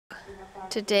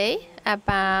today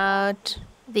about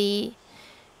the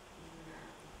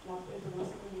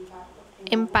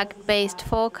impact-based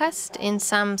forecast in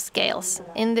some scales.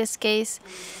 In this case,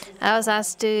 I was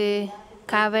asked to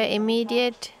cover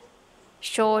immediate,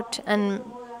 short, and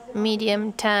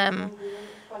medium term.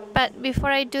 But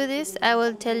before I do this, I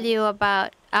will tell you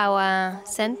about our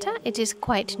center. It is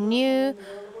quite new.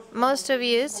 Most of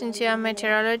you, since you are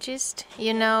meteorologists,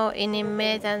 you know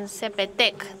INIMED and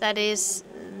CEPETEC, that is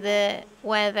the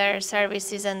Weather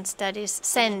Services and Studies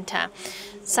Center.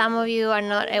 Some of you are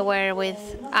not aware of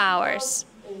others.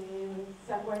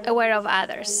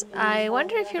 I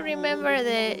wonder if you remember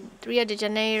the Rio de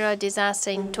Janeiro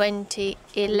disaster in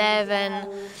 2011.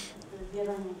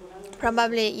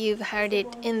 Probably you've heard it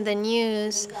in the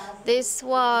news. This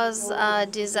was a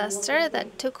disaster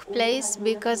that took place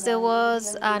because there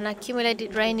was an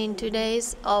accumulated rain in 2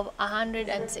 days of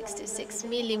 166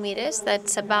 millimeters.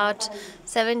 That's about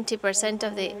 70%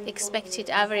 of the expected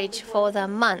average for the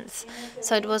month.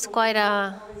 So it was quite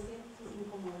a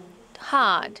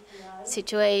hard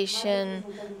situation.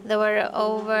 There were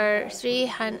over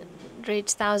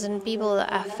 300,000 people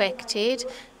affected,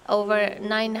 over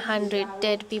 900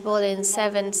 dead people in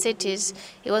 7 cities.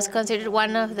 It was considered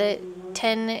one of the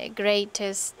 10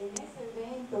 greatest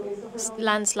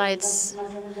landslides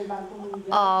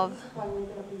of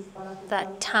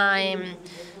that time.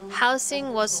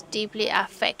 Housing was deeply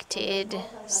affected,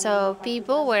 so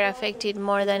people were affected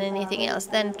more than anything else.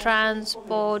 Then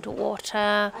transport,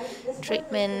 water,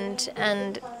 treatment,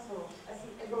 and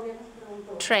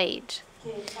trade.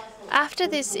 After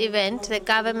this event, the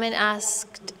government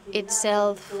asked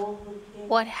itself,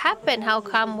 what happened? How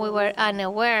come we were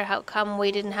unaware? How come we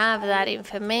didn't have that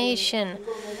information?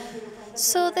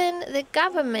 So then the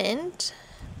government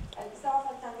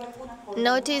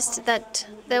noticed that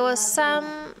there was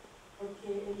something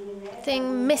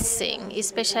missing,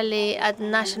 especially at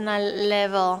national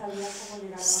level.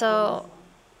 So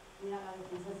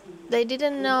they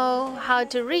didn't know how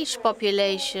to reach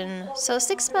population. So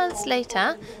 6 months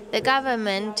later, the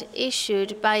government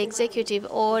issued by executive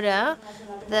order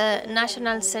the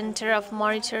National Center of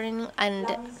Monitoring and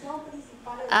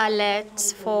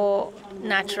Alerts for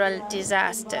Natural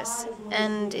Disasters.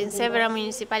 And in several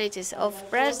municipalities of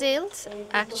Brazil,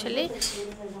 actually,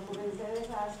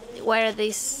 where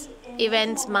these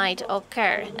events might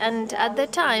occur. And at the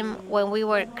time when we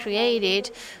were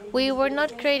created, we were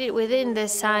not created within the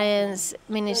Science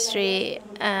Ministry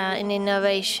in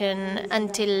Innovation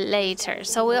until later.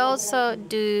 So we also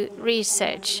do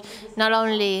research, not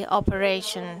only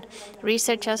operation,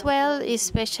 research as well,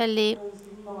 especially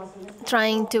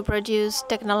trying to produce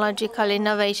technological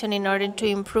innovation in order to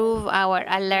improve our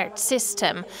alert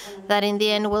system that in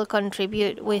the end will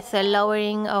contribute with the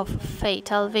lowering of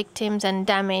fatal victims and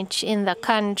damage in the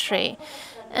country.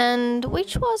 And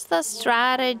which was the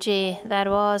strategy that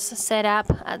was set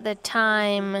up at the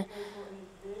time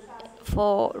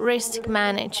for risk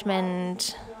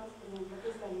management?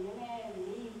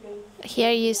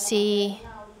 Here you see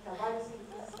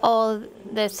all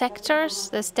the sectors,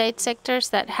 the state sectors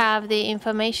that have the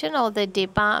information, all the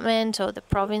departments or the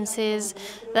provinces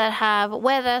that have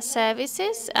weather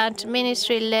services at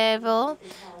ministry level,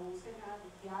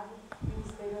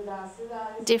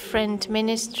 different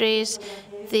ministries,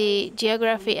 the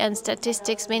Geography and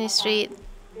Statistics Ministry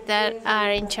that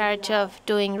are in charge of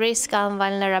doing risk and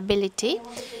vulnerability.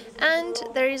 And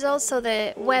there is also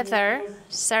the Weather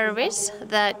Service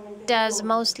that does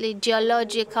mostly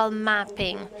geological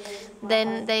mapping.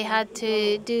 Then they had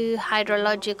to do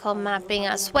hydrological mapping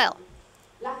as well.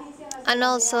 And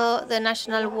also the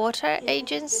National Water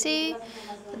Agency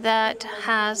that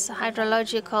has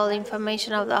hydrological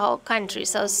information of the whole country.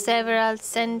 So several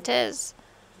centers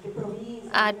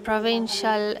at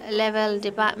provincial level,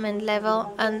 department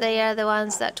level, and they are the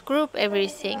ones that group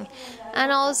everything.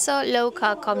 And also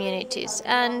local communities.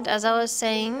 And as I was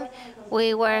saying,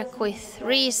 we work with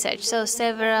research, so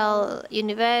several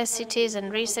universities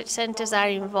and research centers are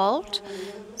involved.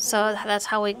 So that's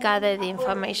how we gather the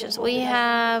information. So we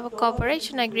have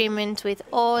cooperation agreements with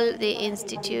all the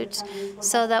institutes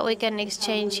so that we can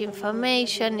exchange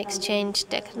information, exchange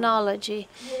technology,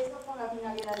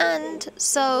 and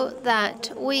so that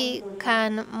we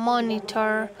can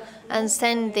monitor and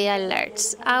send the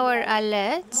alerts. Our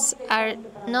alerts are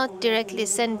not directly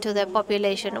sent to the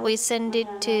population. We send it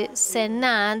to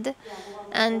SENAD,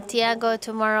 and Tiago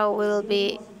tomorrow will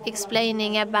be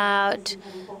explaining about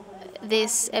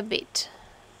this a bit.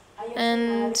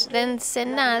 And then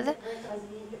SENAD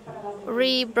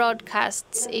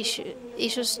rebroadcasts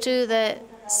issues to the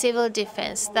civil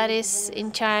defense that is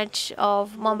in charge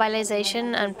of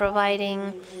mobilization and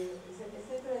providing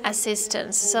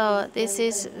assistance. So this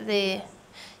is the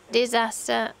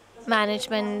disaster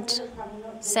management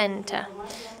center.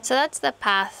 So that's the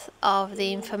path of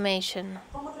the information.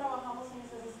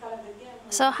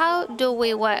 So how do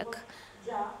we work?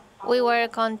 We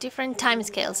work on different time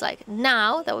scales, like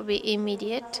now, that would be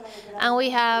immediate, and we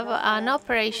have an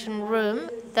operation room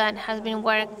that has been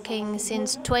working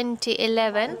since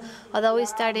 2011, although we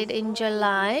started in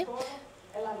July.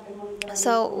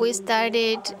 So we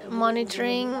started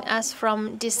monitoring as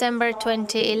from December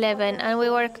 2011, and we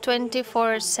work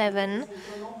 24/7.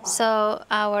 So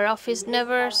our office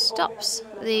never stops.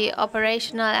 The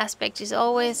operational aspect is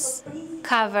always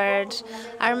covered.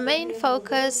 Our main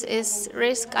focus is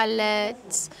risk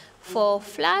alerts for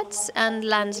floods and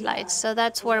landslides. So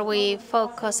that's where we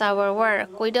focus our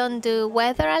work. We don't do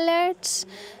weather alerts.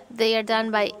 They are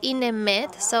done by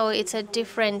INEMED, so it's a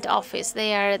different office.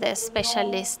 They are the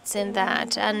specialists in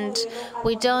that. And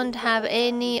we don't have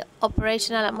any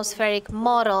operational atmospheric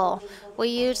model. We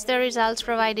use the results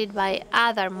provided by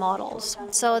other models.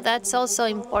 So that's also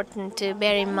important to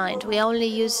bear in mind. We only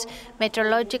use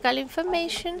meteorological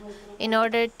information in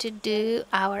order to do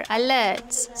our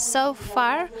alerts. So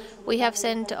far, we have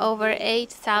sent over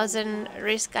 8,000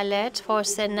 risk alerts for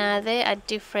SENADE at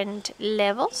different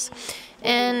levels.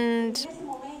 And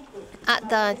at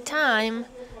the time,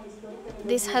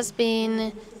 this has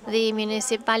been the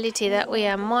municipality that we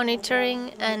are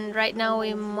monitoring, and right now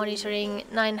we're monitoring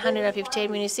 958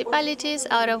 municipalities,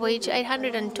 out of which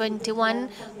 821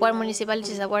 were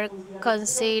municipalities that were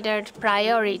considered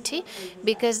priority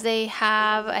because they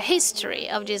have a history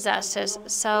of disasters.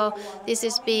 So this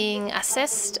is being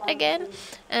assessed again,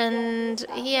 and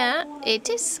yeah, it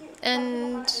is.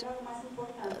 And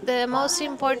the most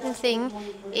important thing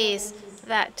is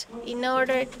that in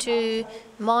order to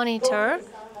monitor,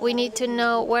 we need to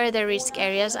know where the risk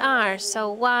areas are.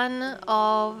 So one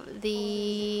of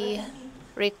the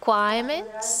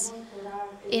requirements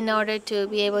in order to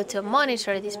be able to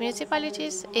monitor these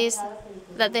municipalities is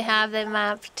that they have the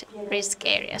mapped risk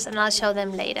areas, and I'll show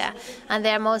them later. And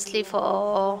they're mostly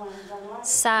for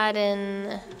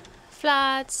sudden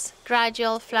floods,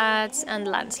 gradual floods, and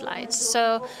landslides.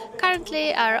 So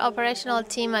currently our operational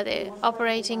team at the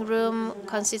operating room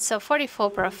consists of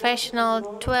 44 professionals,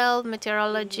 12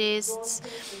 meteorologists,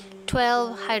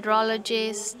 12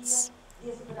 hydrologists,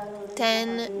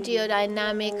 10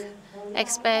 geodynamic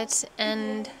experts,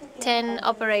 and 10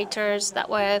 operators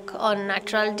that work on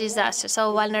natural disasters.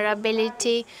 So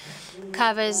vulnerability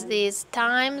covers these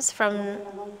times from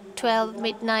 12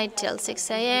 midnight till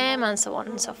 6 a.m. and so on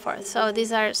and so forth. So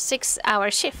these are 6-hour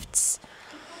shifts.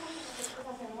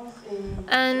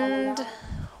 And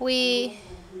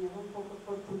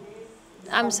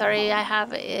I'm sorry, I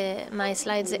have my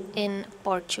slides in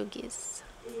Portuguese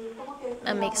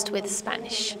mixed with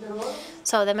Spanish.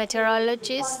 So the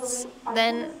meteorologists,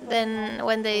 then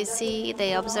when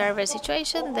they observe a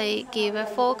situation, they give a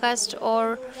forecast,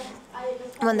 or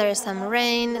when there is some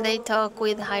rain, they talk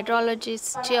with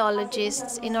hydrologists,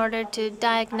 geologists, in order to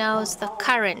diagnose the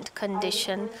current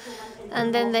condition.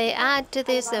 And then they add to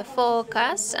this the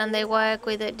forecast, and they work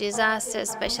with a disaster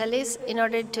specialist in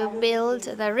order to build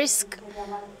the risk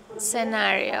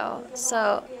scenario.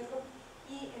 So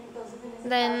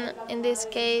then in this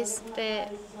case, the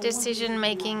decision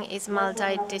making is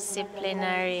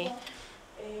multidisciplinary.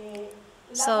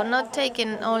 So not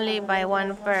taken only by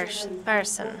one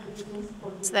person.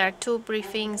 So there are 2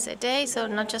 briefings a day, so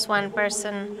not just one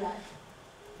person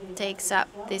takes up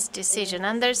this decision.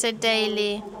 And there's a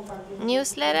daily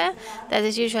newsletter that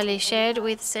is usually shared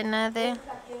with SENADE.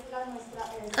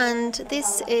 And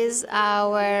this is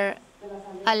our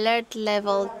alert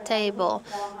level table.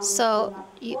 So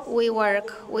we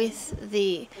work with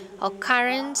the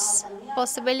occurrence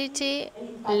possibility,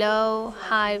 low,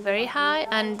 high, very high,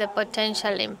 and the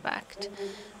potential impact,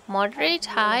 moderate,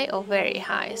 high, or very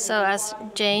high. So as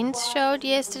James showed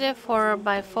yesterday,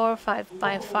 4x4,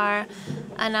 5x5,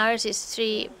 and ours is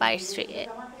 3x3, a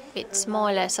bit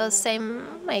smaller, so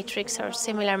same matrix or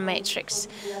similar matrix.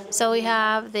 So we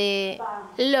have the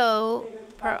low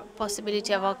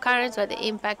possibility of occurrence, where the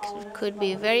impact could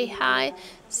be very high.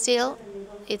 Still,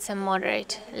 it's a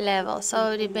moderate level,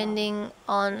 so depending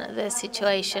on the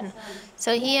situation.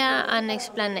 So here, an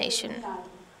explanation.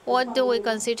 What do we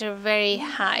consider very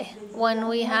high? When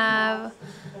we have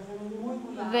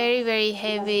very, very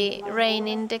heavy rain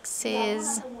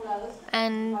indexes,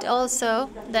 and also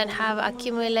that have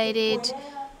accumulated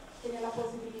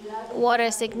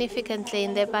water significantly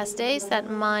in the past days, that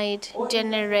might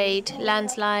generate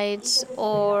landslides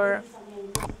or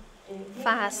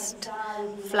fast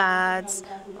floods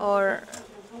or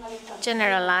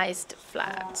generalized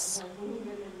floods.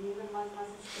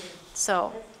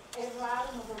 So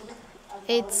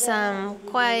it's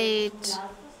quite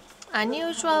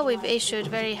unusual. We've issued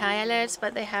very high alerts,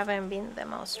 but they haven't been the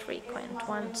most frequent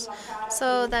ones.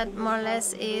 So that more or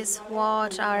less is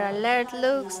what our alert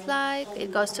looks like.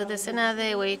 It goes to the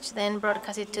SENADE, which then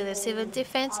broadcasts it to the civil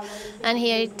defense. And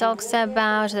here it talks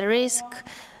about the risk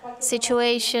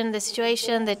situation,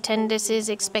 the tendencies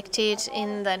expected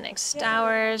in the next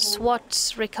hours,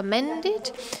 what's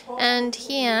recommended. And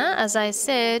here, as I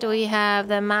said, we have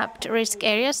the mapped risk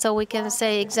area, so we can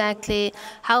say exactly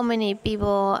how many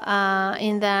people are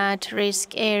in that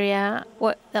risk area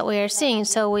that we are seeing.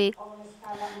 So we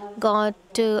go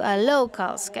to a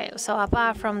local scale. So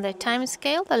apart from the time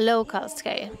scale, the local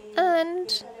scale.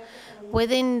 And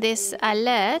within this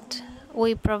alert,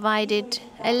 we provided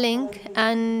a link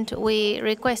and we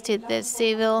requested the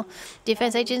civil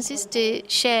defense agencies to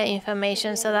share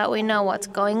information so that we know what's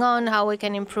going on, how we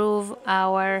can improve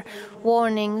our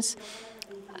warnings.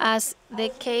 As the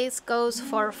case goes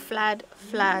for flash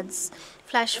floods,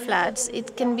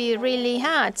 it can be really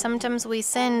hard. Sometimes we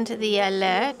send the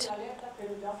alert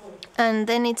and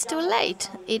then it's too late.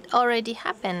 It already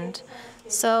happened.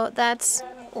 So that's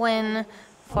when,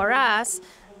 for us,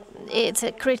 it's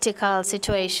a critical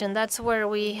situation. That's where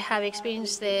we have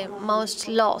experienced the most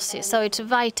losses. So it's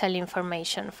vital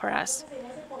information for us.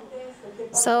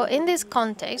 So in this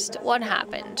context, what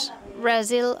happened?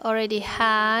 Brazil already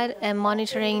had a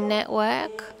monitoring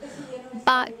network,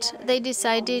 but they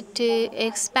decided to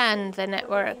expand the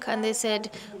network, and they said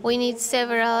we need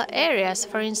several areas.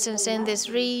 For instance, in this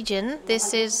region,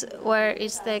 this is where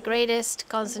it's the greatest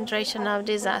concentration of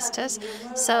disasters.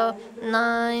 So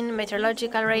 9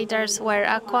 meteorological radars were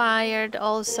acquired,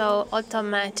 also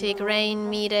automatic rain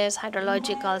meters,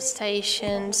 hydrological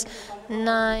stations,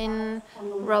 9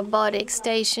 robotic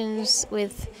stations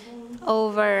with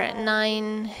over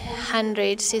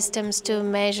 900 systems to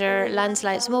measure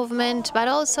landslides movement, but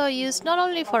also used not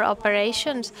only for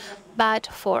operations, but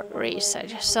for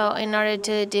research. So in order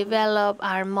to develop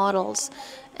our models.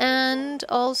 And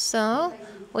also,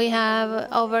 we have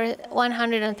over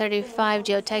 135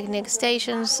 geotechnic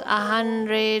stations,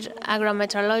 100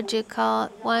 agrometeorological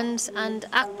ones, and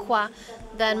aqua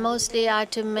that mostly are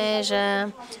to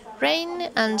measure rain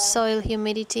and soil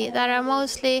humidity, that are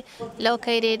mostly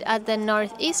located at the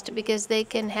northeast because they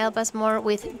can help us more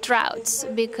with droughts.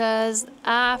 Because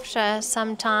after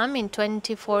some time in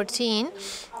 2014,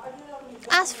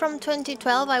 as from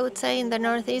 2012, I would say, in the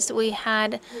northeast, we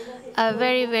had a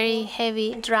very, very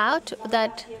heavy drought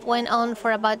that went on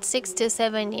for about 6 to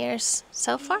 7 years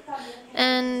so far.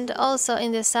 And also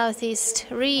in the southeast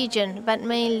region, but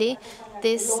mainly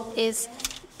this is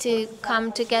to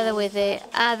come together with the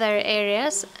other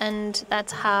areas, and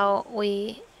that's how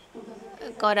we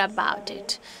got about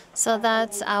it. So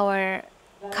that's our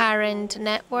current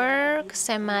network.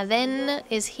 SEMADEN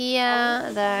is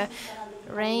here, the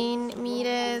rain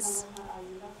meters,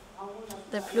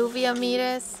 the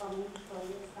pluviometers,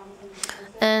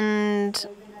 and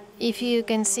if you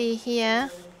can see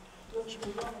here,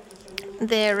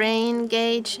 the rain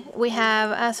gauge we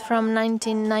have as from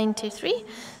 1993.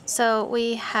 So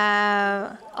we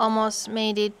have almost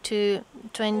made it to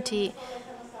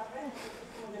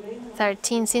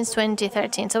 2013, since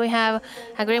 2013. So we have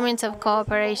agreements of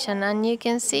cooperation, and you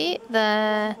can see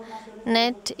the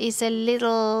net is a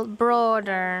little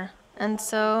broader. And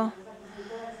so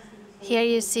here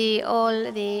you see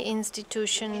all the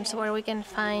institutions where we can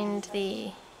find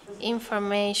the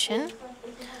information.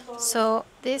 So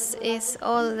this is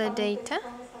all the data,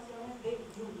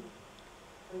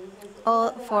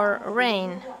 all for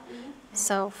rain.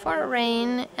 So for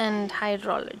rain and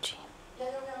hydrology.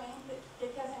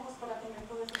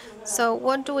 So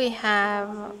what do we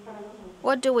have?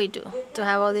 What do we do to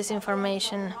have all this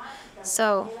information?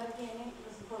 So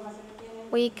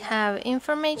we have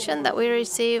information that we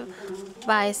receive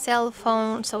by cell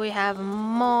phone. So we have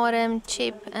modem,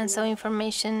 chip, and so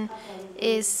information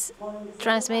is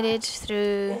transmitted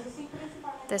through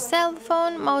the cell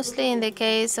phone, mostly in the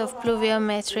case of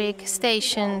pluviometric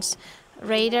stations.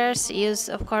 Radars use,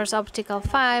 of course, optical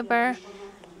fiber.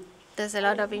 There's a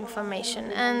lot of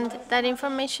information, and that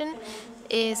information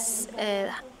is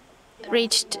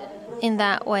reached in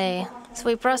that way. So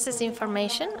we process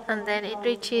information, and then it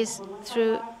reaches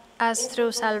through us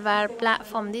through Salvar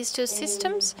platform. These two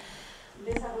systems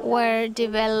were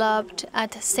developed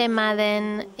at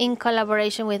SEMADEN in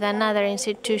collaboration with another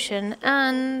institution,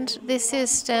 and this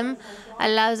system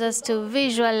allows us to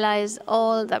visualize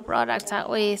all the products that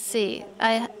we see.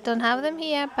 I don't have them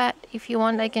here, but if you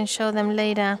want, I can show them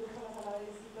later.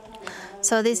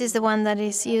 So this is the one that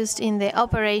is used in the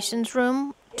operations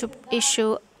room to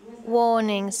issue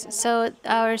warnings. So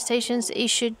our stations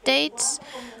issue dates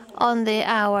on the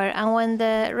hour, and when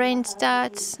the rain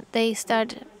starts, they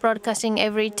start broadcasting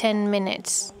every 10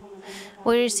 minutes.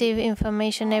 We receive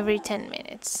information every 10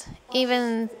 minutes.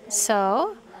 Even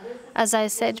so, as I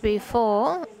said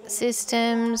before,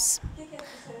 systems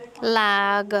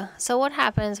lag. So what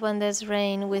happens when there's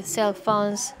rain with cell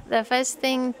phones? The first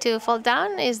thing to fall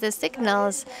down is the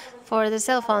signals for the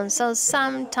cell phones. So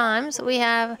sometimes we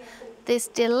have this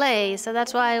delay. So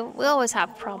that's why we always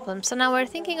have problems. So now we're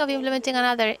thinking of implementing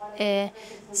another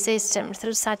system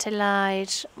through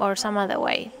satellite or some other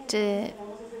way to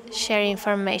share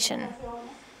information.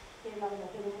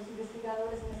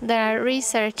 There are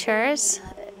researchers,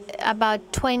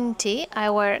 about 20. I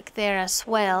work there as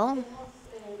well.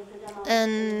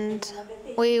 And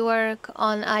we work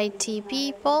on IT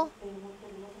people,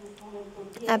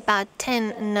 about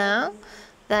 10 now,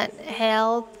 that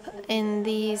help in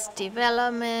these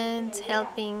developments,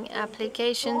 helping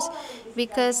applications,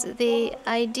 because the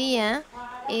idea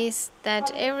is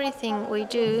that everything we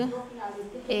do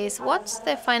is what's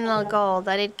the final goal,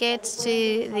 that it gets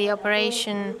to the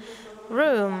operation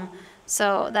room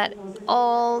so that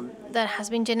all that has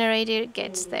been generated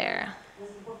gets there.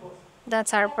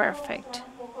 That's our perfect.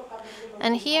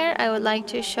 And here I would like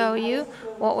to show you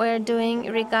what we're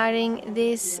doing regarding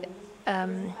these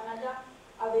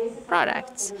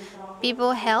products.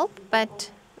 People help,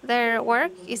 but their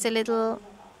work is a little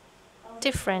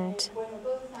different.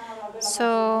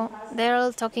 So they're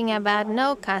all talking about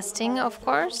no casting, of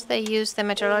course. They use the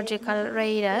meteorological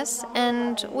radars,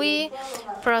 and we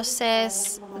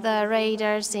process the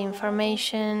radars, the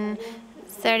information,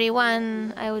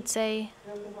 31, I would say,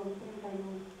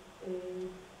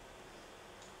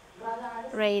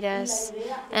 radars.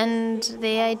 And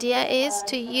the idea is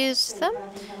to use them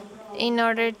in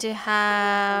order to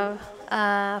have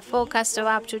a forecast of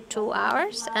up to 2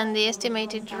 hours, and the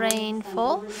estimated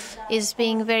rainfall is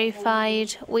being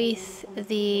verified with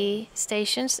the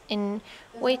stations in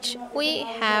which we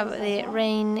have the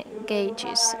rain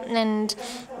gauges. And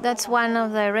that's one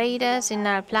of the radars in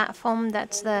our platform.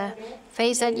 That's the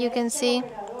face that you can see.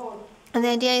 And the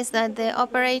idea is that the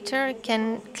operator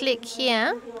can click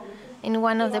here in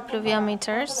one of the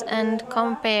pluviometers and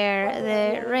compare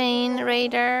the rain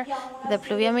radar, the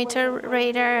pluviometer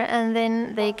radar, and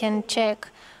then they can check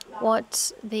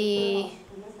what's the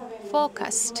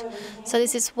forecast. So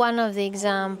this is one of the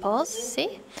examples,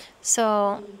 see?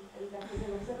 So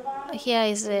here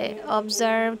is the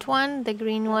observed one, the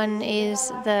green one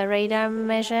is the radar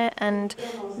measure, and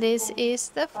this is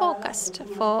the forecast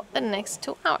for the next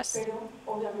 2 hours.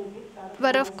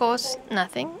 But of course,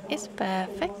 nothing is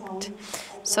perfect.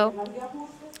 So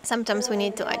sometimes we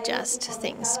need to adjust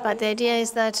things. But the idea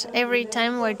is that every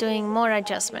time we're doing more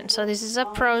adjustments. So this is a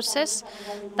process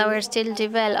that we're still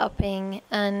developing,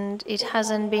 and it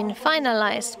hasn't been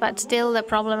finalized, but still the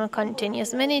problem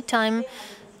continues. Many times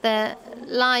the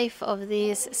life of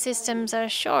these systems are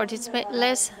short. It's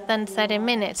less than 30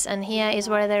 minutes, and here is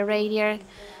where the radar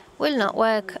will not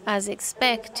work as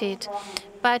expected.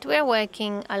 But we're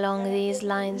working along these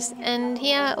lines. And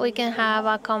here we can have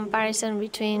a comparison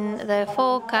between the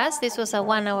forecast. This was a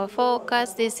 1 hour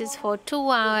forecast. This is for 2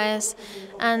 hours.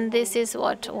 And this is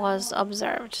what was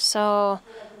observed. So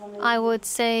I would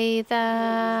say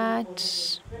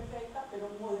that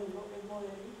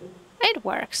it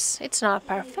works. It's not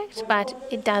perfect, but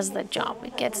it does the job.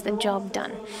 It gets the job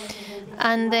done.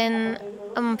 And then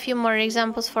a few more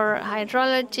examples for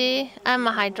hydrology. I'm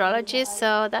a hydrologist,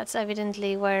 so that's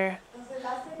evidently where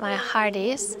my heart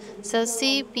is. So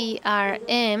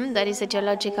CPRM, that is a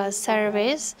geological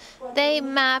service, they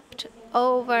mapped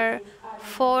over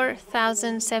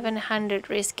 4,700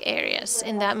 risk areas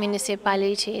in that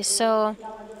municipality. So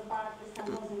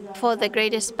for the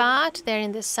greatest part, they're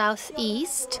in the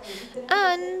southeast,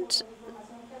 and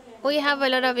we have a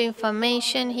lot of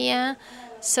information here.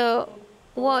 So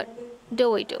what do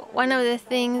we do? One of the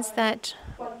things that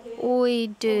we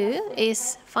do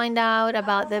is find out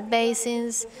about the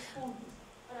basins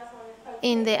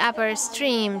in the upper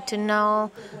stream to know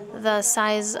the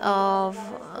size of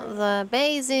the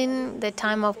basin, the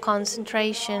time of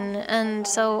concentration, and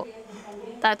so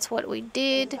that's what we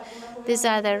did. These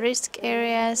are the risk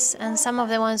areas, and some of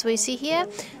the ones we see here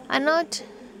are not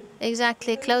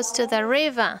exactly close to the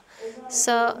river,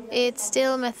 so it's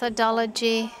still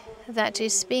methodology that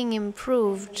is being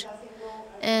improved.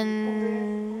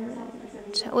 And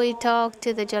we talked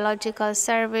to the geological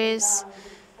service.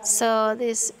 So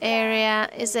this area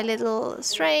is a little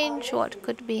strange, what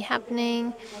could be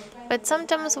happening. But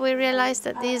sometimes we realize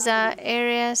that these are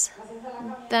areas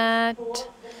that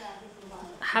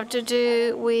have to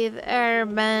do with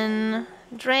urban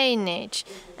drainage,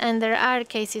 and there are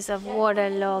cases of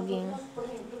waterlogging.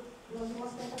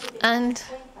 And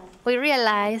we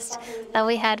realized that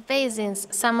we had basins.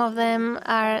 Some of them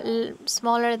are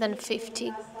smaller than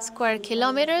 50 square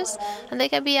kilometers, and they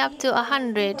can be up to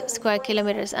 100 square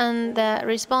kilometers. And the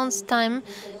response time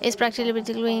is practically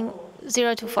between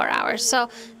 0 to 4 hours. So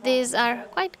these are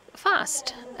quite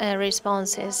fast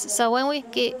responses. So when we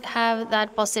have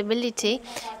that possibility,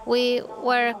 we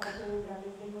work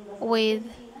with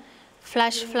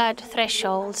flash flood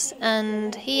thresholds.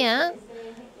 And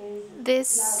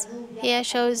this here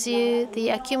shows you the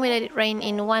accumulated rain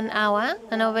in 1 hour,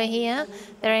 and over here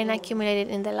the rain accumulated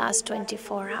in the last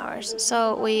 24 hours.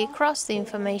 So we cross the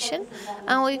information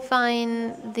and we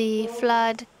find the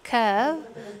flood curve,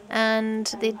 and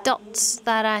the dots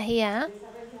that are here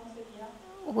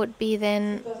would be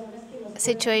then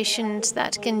situations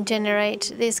that can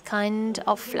generate this kind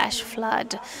of flash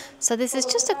flood. So this is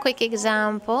just a quick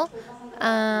example.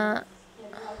 I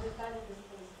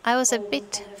was a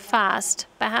bit fast.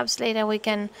 Perhaps later we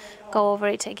can go over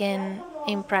it again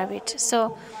in private.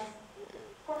 So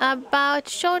about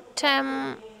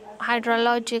short-term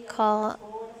hydrological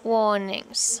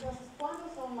warnings.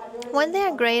 When they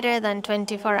are greater than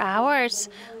 24 hours,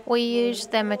 we use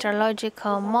the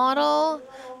meteorological model,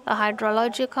 the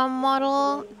hydrological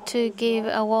model, to give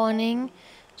a warning,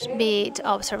 be it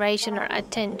observation or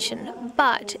attention.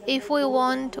 But if we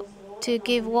want to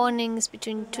give warnings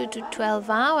between 2 to 12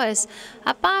 hours,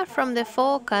 apart from the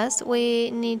forecast, we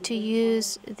need to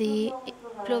use the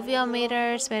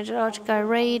pluviometers, meteorological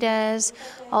radars,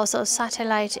 also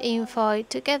satellite info,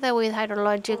 together with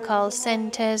hydrological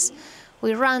centers.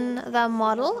 We run the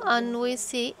model and we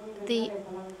see the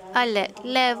alert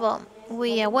level.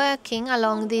 We are working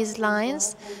along these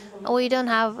lines. We don't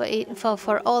have info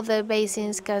for all the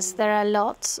basins because there are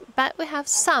lots, but we have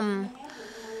some.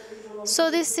 So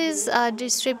this is a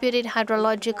distributed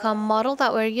hydrological model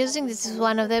that we're using. This is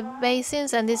one of the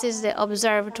basins, and this is the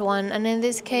observed one. And in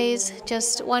this case,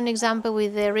 just one example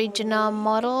with the regional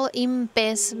model,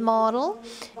 IBF model,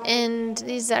 and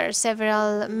these are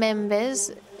several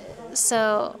members.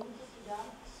 So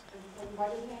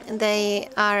they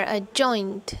are a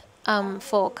joint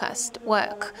forecast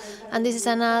work. And this is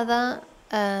another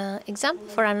example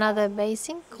for another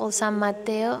basin called San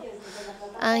Mateo.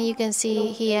 And you can see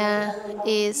here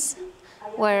is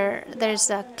where there's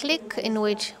a click in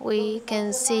which we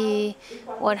can see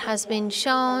what has been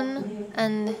shown,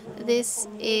 and this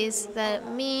is the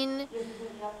mean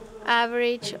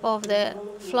average of the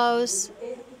flows,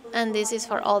 and this is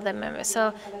for all the members.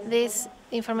 So this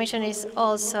information is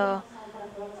also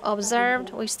observed.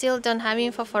 We still don't have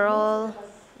info for all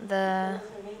the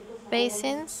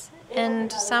basins,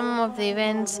 and some of the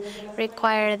events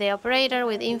require the operator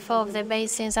with info of the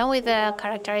basins and with the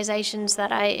characterizations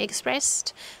that I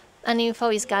expressed. And info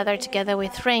is gathered together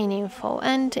with rain info.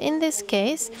 And in this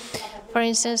case, for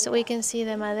instance, we can see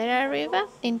the Madeira River.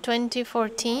 In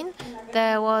 2014,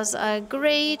 there was a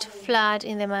great flood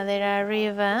in the Madeira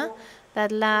River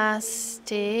that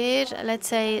lasted, let's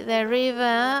say, the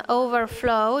river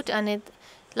overflowed and it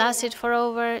lasted for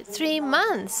over 3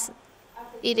 months.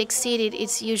 It exceeded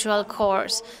its usual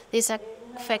course. This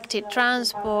affected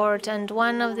transport, and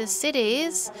one of the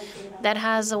cities that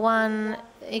has one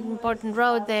important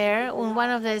road there, in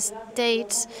one of the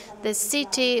states, the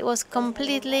city was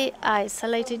completely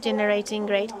isolated, generating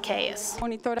great chaos.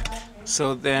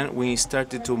 So then we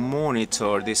started to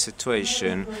monitor this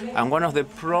situation, and one of the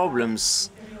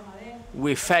problems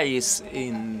we face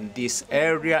in this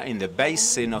area, in the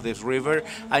basin of this river,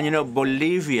 and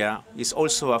Bolivia is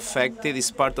also affected,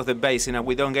 it's part of the basin, and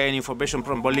we don't get any information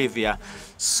from Bolivia.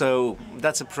 So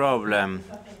that's a problem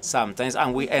sometimes,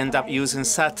 and we end up using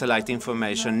satellite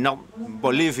information, not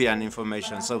Bolivian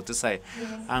information, so to say.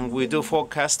 And we do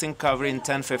forecasting covering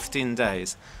 10, 15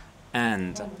 days.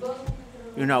 And,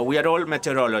 we are all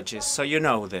meteorologists, so you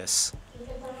know this.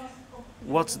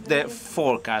 What's the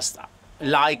forecast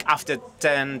like after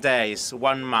 10 days,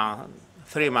 1 month,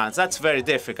 3 months? That's very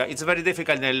difficult. It's very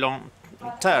difficult in the long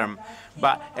term.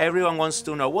 But everyone wants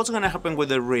to know what's going to happen with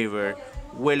the river.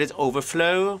 Will it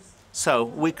overflow? So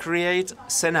we create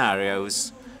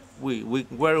scenarios. We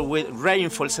work with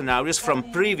rainfall scenarios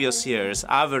from previous years,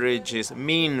 averages,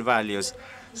 mean values.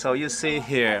 So you see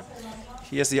here,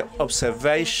 here's the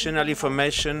observational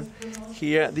information.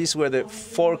 Here, these were the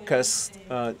forecasts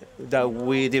that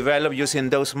we developed using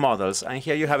those models. And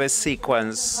here you have a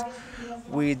sequence.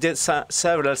 We did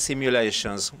several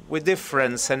simulations with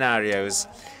different scenarios.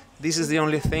 This is the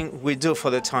only thing we do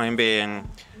for the time being.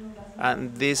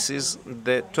 And this is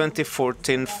the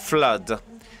 2014 flood.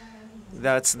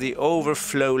 That's the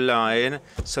overflow line.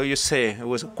 So you see, it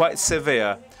was quite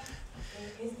severe.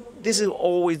 This is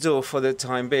all we do for the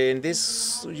time being.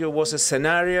 This was a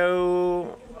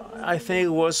scenario, I think it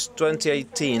was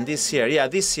 2018, this year. Yeah,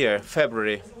 this year,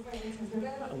 February.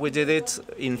 We did it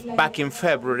back in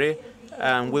February,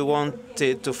 and we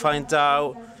wanted to find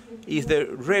out if the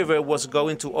river was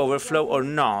going to overflow or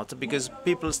not, because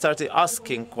people started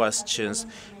asking questions,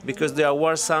 because there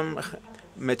were some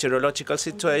meteorological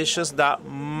situations that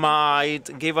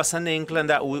might give us an inkling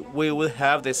that we will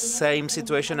have the same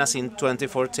situation as in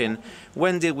 2014.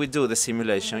 When did we do the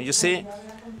simulation? You see,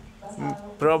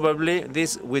 probably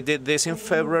we did this in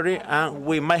February, and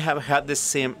we might have had the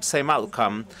same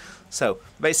outcome. So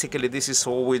basically, this is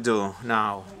all we do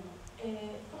now.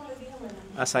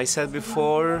 As I said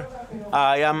before,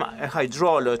 I am a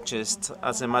hydrologist,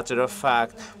 as a matter of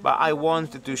fact, but I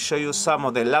wanted to show you some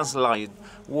of the landslide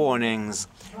warnings.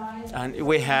 And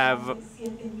we have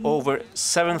over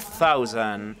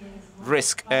 7,000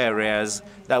 risk areas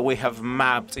that we have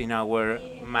mapped in our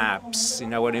maps,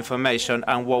 in our information.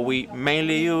 And what we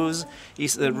mainly use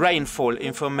is the rainfall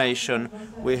information.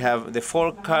 We have the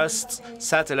forecasts,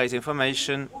 satellite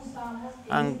information,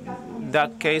 and in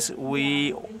that case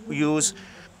we use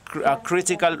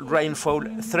critical rainfall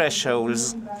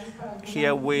thresholds.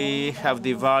 Here we have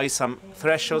devised some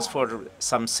thresholds for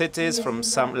some cities, from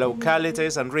some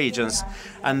localities and regions,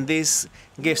 and this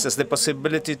gives us the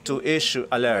possibility to issue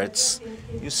alerts.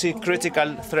 You see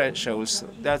critical thresholds,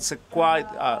 that's a quite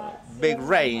big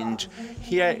range.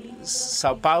 Here,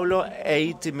 Sao Paulo,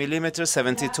 80 millimeters,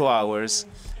 72 hours.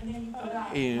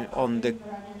 On the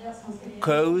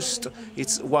coast,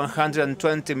 it's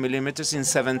 120 millimeters in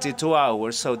 72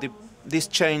 hours. So this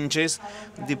changes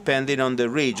depending on the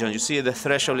region. You see, the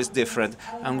threshold is different,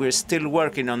 and we're still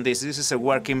working on this. This is a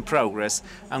work in progress,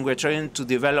 and we're trying to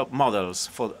develop models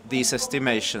for these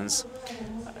estimations.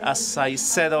 As I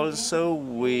said also,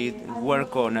 we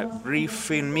work on a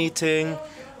briefing meeting,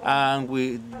 and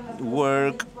we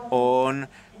work on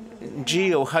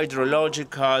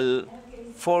geohydrological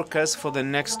forecast for the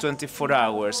next 24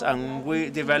 hours, and we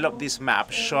developed this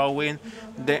map showing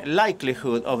the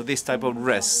likelihood of this type of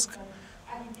risk.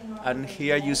 And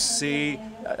here you see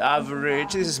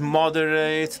average, this is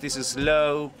moderate, this is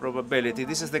low probability.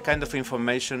 This is the kind of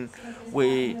information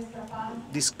we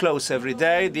disclose every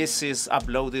day. This is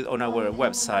uploaded on our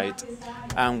website.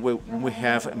 And we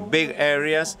have big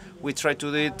areas. We try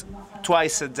to do it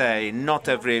twice a day, not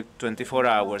every 24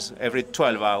 hours, every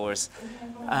 12 hours.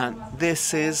 And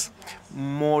this is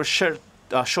more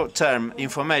short-term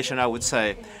information, I would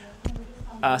say.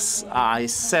 As I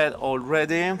said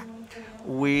already,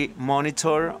 we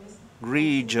monitor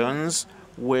regions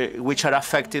which are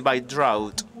affected by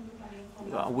drought.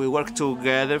 We work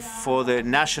together for the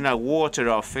National Water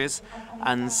Office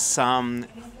and some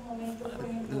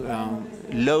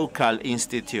local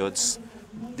institutes.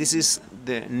 This is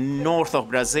the north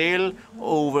of Brazil,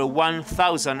 over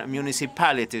 1,000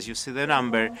 municipalities, you see the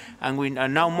number, and we are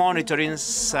now monitoring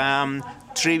some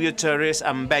tributaries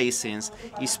and basins,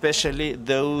 especially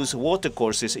those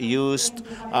watercourses used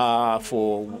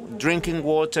for drinking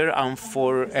water and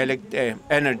for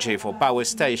energy, for power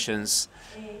stations.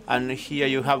 And here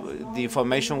you have the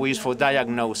information we use for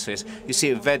diagnosis. You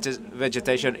see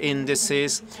vegetation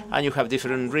indices, and you have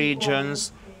different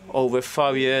regions over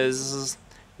 5 years.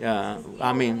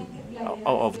 I mean,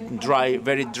 of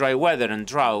very dry weather and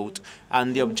drought,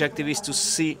 and the objective is to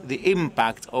see the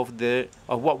impact of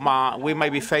what we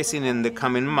might be facing in the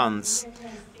coming months.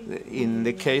 In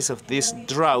the case of this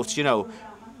drought, you know,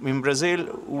 in Brazil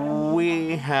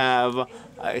we have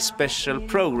a special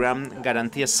program,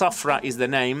 Garantia Safra is the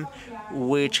name,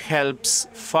 which helps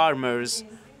farmers,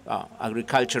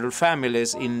 agricultural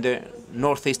families in the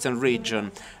northeastern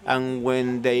region. And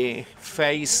when they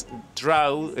face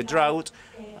drought,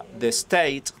 the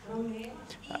state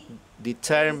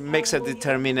makes a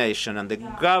determination, and the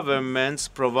governments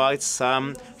provide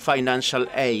some financial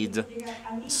aid.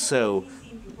 So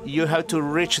you have to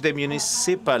reach the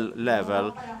municipal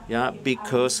level,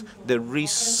 because the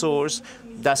resource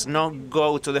does not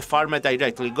go to the farmer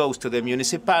directly, it goes to the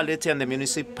municipality, and the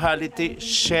municipality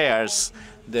shares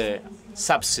the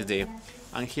subsidy.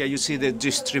 And here you see the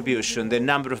distribution, the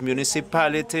number of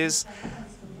municipalities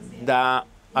that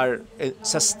are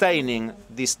sustaining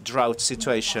this drought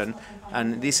situation,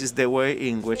 and this is the way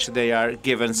in which they are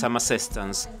given some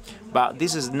assistance. But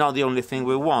this is not the only thing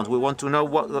we want. We want to know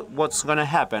what's going to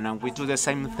happen, and we do the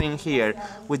same thing here.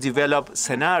 We develop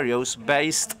scenarios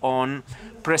based on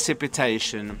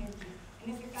precipitation.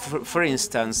 For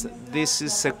instance, this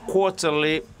is a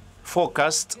quarterly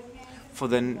forecast for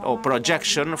or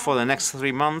projection for the next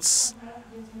 3 months,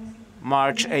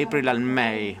 March, April, and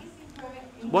May.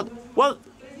 Well,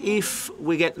 if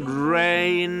we get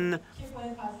rain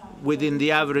within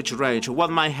the average range,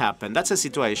 what might happen? That's a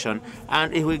situation.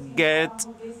 And if we get,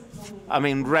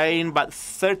 rain, but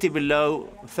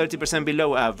 30%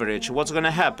 below average, what's going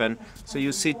to happen? So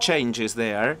you see changes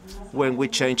there when we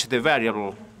change the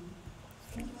variable.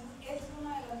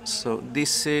 So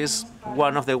this is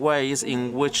one of the ways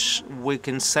in which we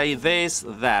can say this,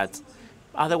 that.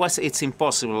 Otherwise, it's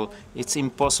impossible. It's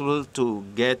impossible to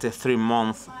get a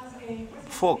 3-month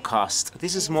forecast.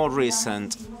 This is more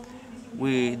recent.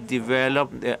 We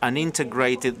developed an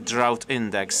integrated drought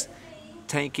index,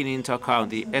 taking into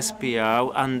account the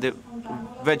SPO and the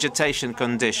vegetation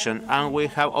condition, and we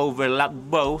have overlapped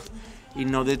both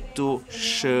in order to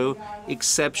show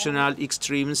exceptional,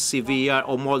 extreme, severe,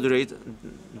 or moderate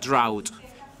drought.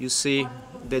 You see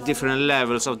the different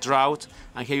levels of drought,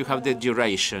 and here you have the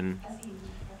duration.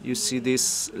 You see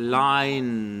these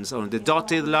lines, or the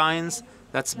dotted lines,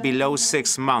 that's below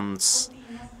 6 months.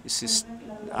 You see,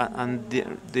 and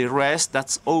the rest,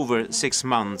 that's over 6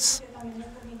 months.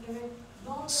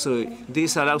 So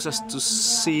this allows us to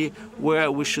see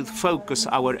where we should focus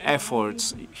our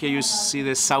efforts. Here you see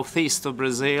the southeast of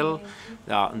Brazil,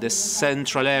 the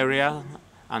central area,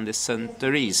 and the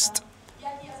center-east.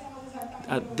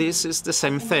 This is the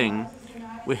same thing.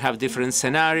 We have different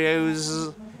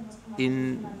scenarios.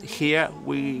 In here,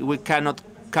 we cannot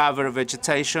cover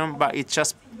vegetation, but it's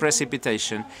just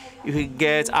precipitation. If we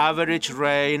get average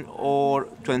rain or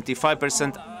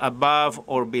 25% above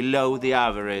or below the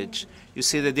average, you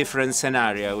see the different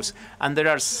scenarios, and there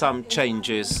are some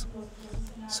changes.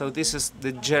 So this is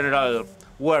the general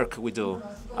work we do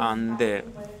and the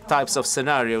types of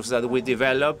scenarios that we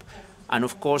develop, and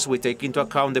of course we take into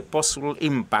account the possible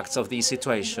impacts of these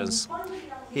situations.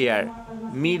 Here,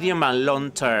 medium and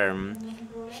long term.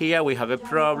 Here we have a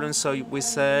problem, so we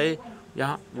say,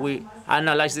 we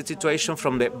analyze the situation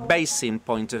from the basin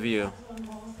point of view.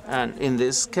 And in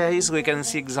this case, we can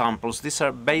see examples. These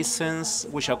are basins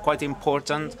which are quite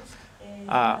important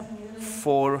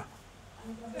for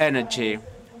energy.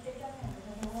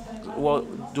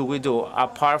 What do we do?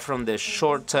 Apart from the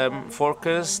short-term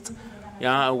forecast,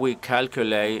 we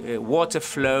calculate water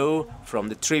flow from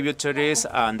the tributaries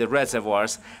and the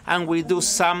reservoirs. And we do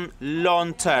some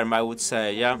long-term, I would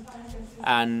say,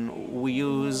 and we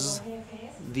use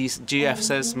this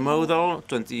GFS model,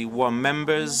 21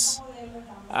 members,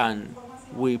 and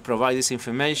we provide this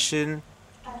information.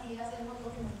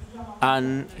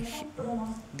 And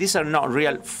these are not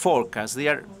real forecasts, they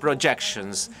are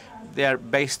projections. They are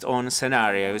based on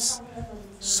scenarios.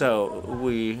 So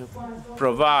we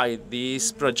provide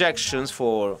these projections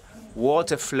for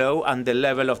water flow and the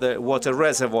level of the water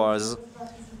reservoirs.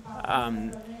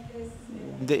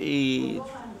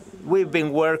 We've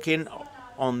been working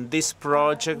on this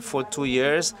project for 2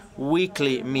 years,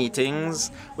 weekly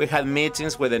meetings. We had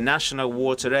meetings with the National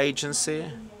Water Agency.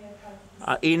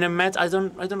 INEMET, I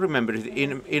don't remember if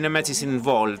INEMET is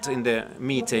involved in the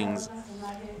meetings.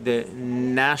 The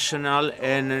national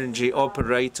energy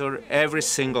operator, every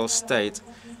single state,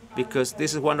 because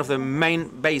this is one of the main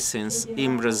basins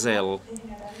in Brazil.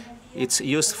 It's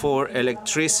used for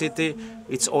electricity.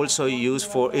 It's also used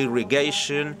for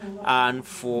irrigation and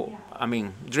for,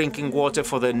 drinking water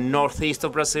for the northeast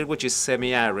of Brazil, which is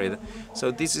semi-arid.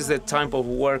 So this is the type of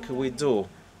work we do,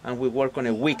 and we work on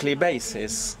a weekly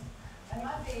basis.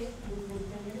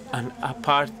 And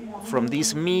apart from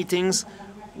these meetings,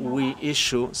 we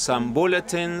issue some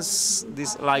bulletins,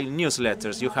 these like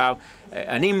newsletters. You have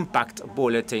an impact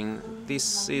bulletin.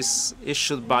 This is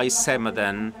issued by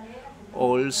SEMADEN.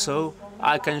 Also,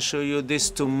 I can show you this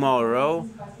tomorrow.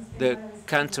 The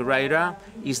Cantareira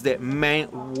is the main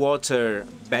water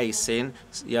basin,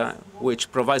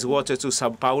 which provides water to Sao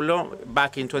Paulo.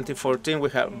 Back in 2014, we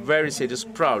had very serious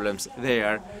problems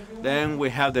there. Then we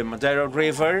have the Madeira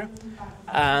River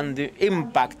and the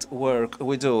impact work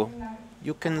we do.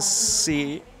 You can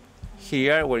see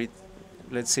here where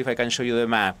let's see if I can show you the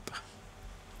map.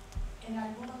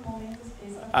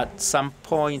 At some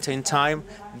point in time,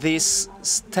 this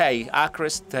state, Acre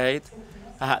State,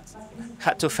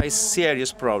 had to face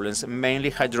serious problems,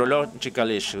 mainly hydrological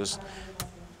issues.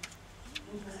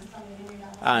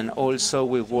 And also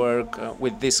we work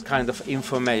with this kind of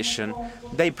information.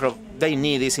 They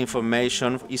need this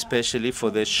information, especially for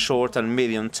the short and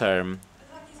medium term.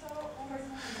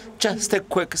 Just a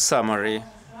quick summary.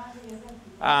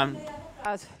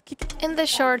 In the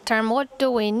short term, what do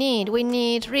we need? We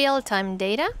need real-time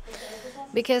data,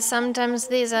 because sometimes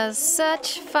these are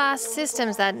such fast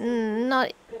systems that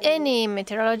not any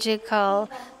meteorological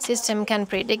system can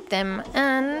predict them.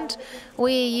 And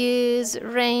we use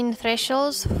rain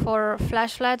thresholds for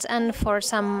flash floods and for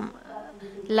some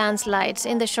landslides.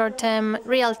 In the short term,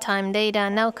 real-time data,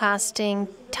 nowcasting,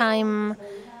 time-based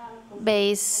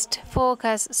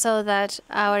forecast, so that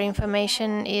our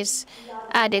information is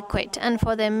adequate. And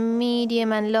for the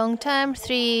medium and long term,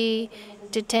 3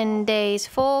 to 10 days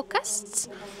forecasts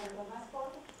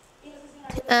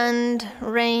and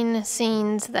rain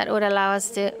scenes that would allow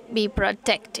us to be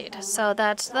protected. So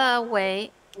that's the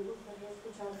way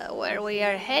where we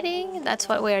are heading. That's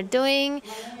what we are doing.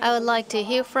 I would like to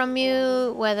hear from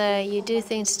you whether you do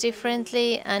things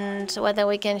differently and whether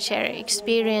we can share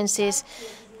experiences.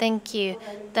 Thank you.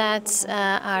 That's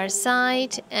our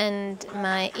site and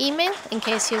my email in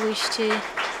case you wish to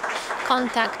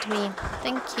contact me.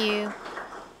 Thank you.